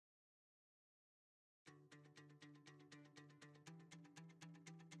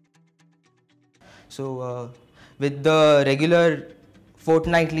So with the regular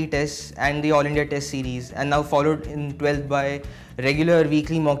fortnightly tests and the All India test series, and now followed in 12th by regular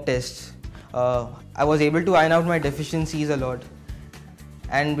weekly mock tests, I was able to iron out my deficiencies a lot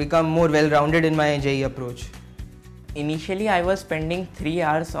and become more well-rounded in my JEE approach. Initially, I was spending 3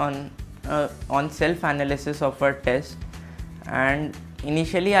 hours on self-analysis of a test, and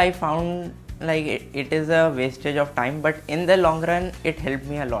initially I found like it is a wastage of time, but in the long run it helped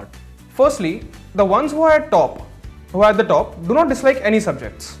me a lot. Firstly, the ones who are at the top do not dislike any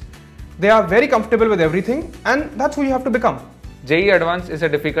subjects. They are very comfortable with everything, and that's who you have to become. JEE Advanced is a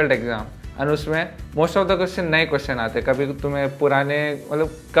difficult exam, and उसमें most of the question नए question आते हैं. कभी तुम्हें पुराने मतलब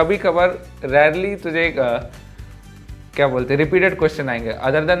कभी कभार rarely तुझे क्या बोलते हैं repeated question आएंगे.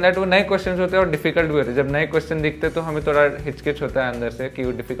 Other than that वो नए questions होते हैं और difficult भी होते हैं. जब नए question दिखते हैं तो हमें थोड़ा हिचकिच होता है अंदर से कि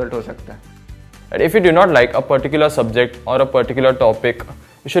वो difficult हो सकता है. And if you do not like a particular subject or a particular topic,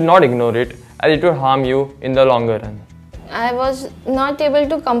 you should not ignore it, as it will harm you in the longer run. I was not able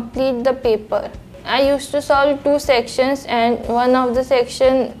to complete the paper. I used to solve 2 sections and one of the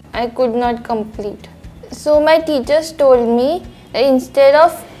section I could not complete. So my teachers told me that instead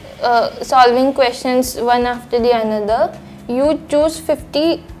of solving questions one after the another, you choose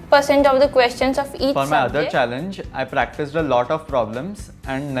 50% of the questions of each subject. For my other challenge, I practiced a lot of problems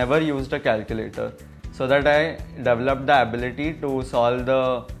and never used a calculator, so that I developed the ability to solve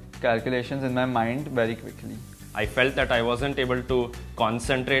the calculations in my mind very quickly. I felt that I wasn't able to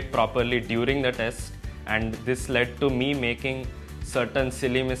concentrate properly during the test, and this led to me making certain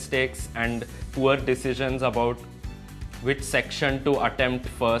silly mistakes and poor decisions about which section to attempt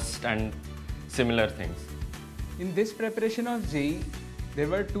first and similar things. In this preparation of JEE, there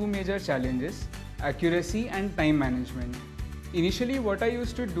were 2 major challenges: accuracy and time management. Initially, what I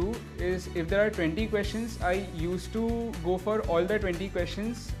used to do is, if there are 20 questions, I used to go for all the 20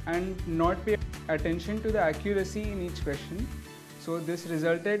 questions and not pay attention to the accuracy in each question. So this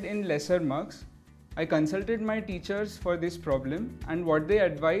resulted in lesser marks. I consulted my teachers for this problem, and what they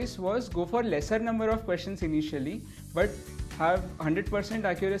advised was go for lesser number of questions initially, but have 100%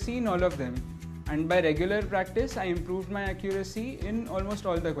 accuracy in all of them. And by regular practice, I improved my accuracy in almost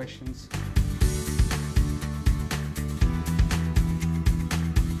all the questions.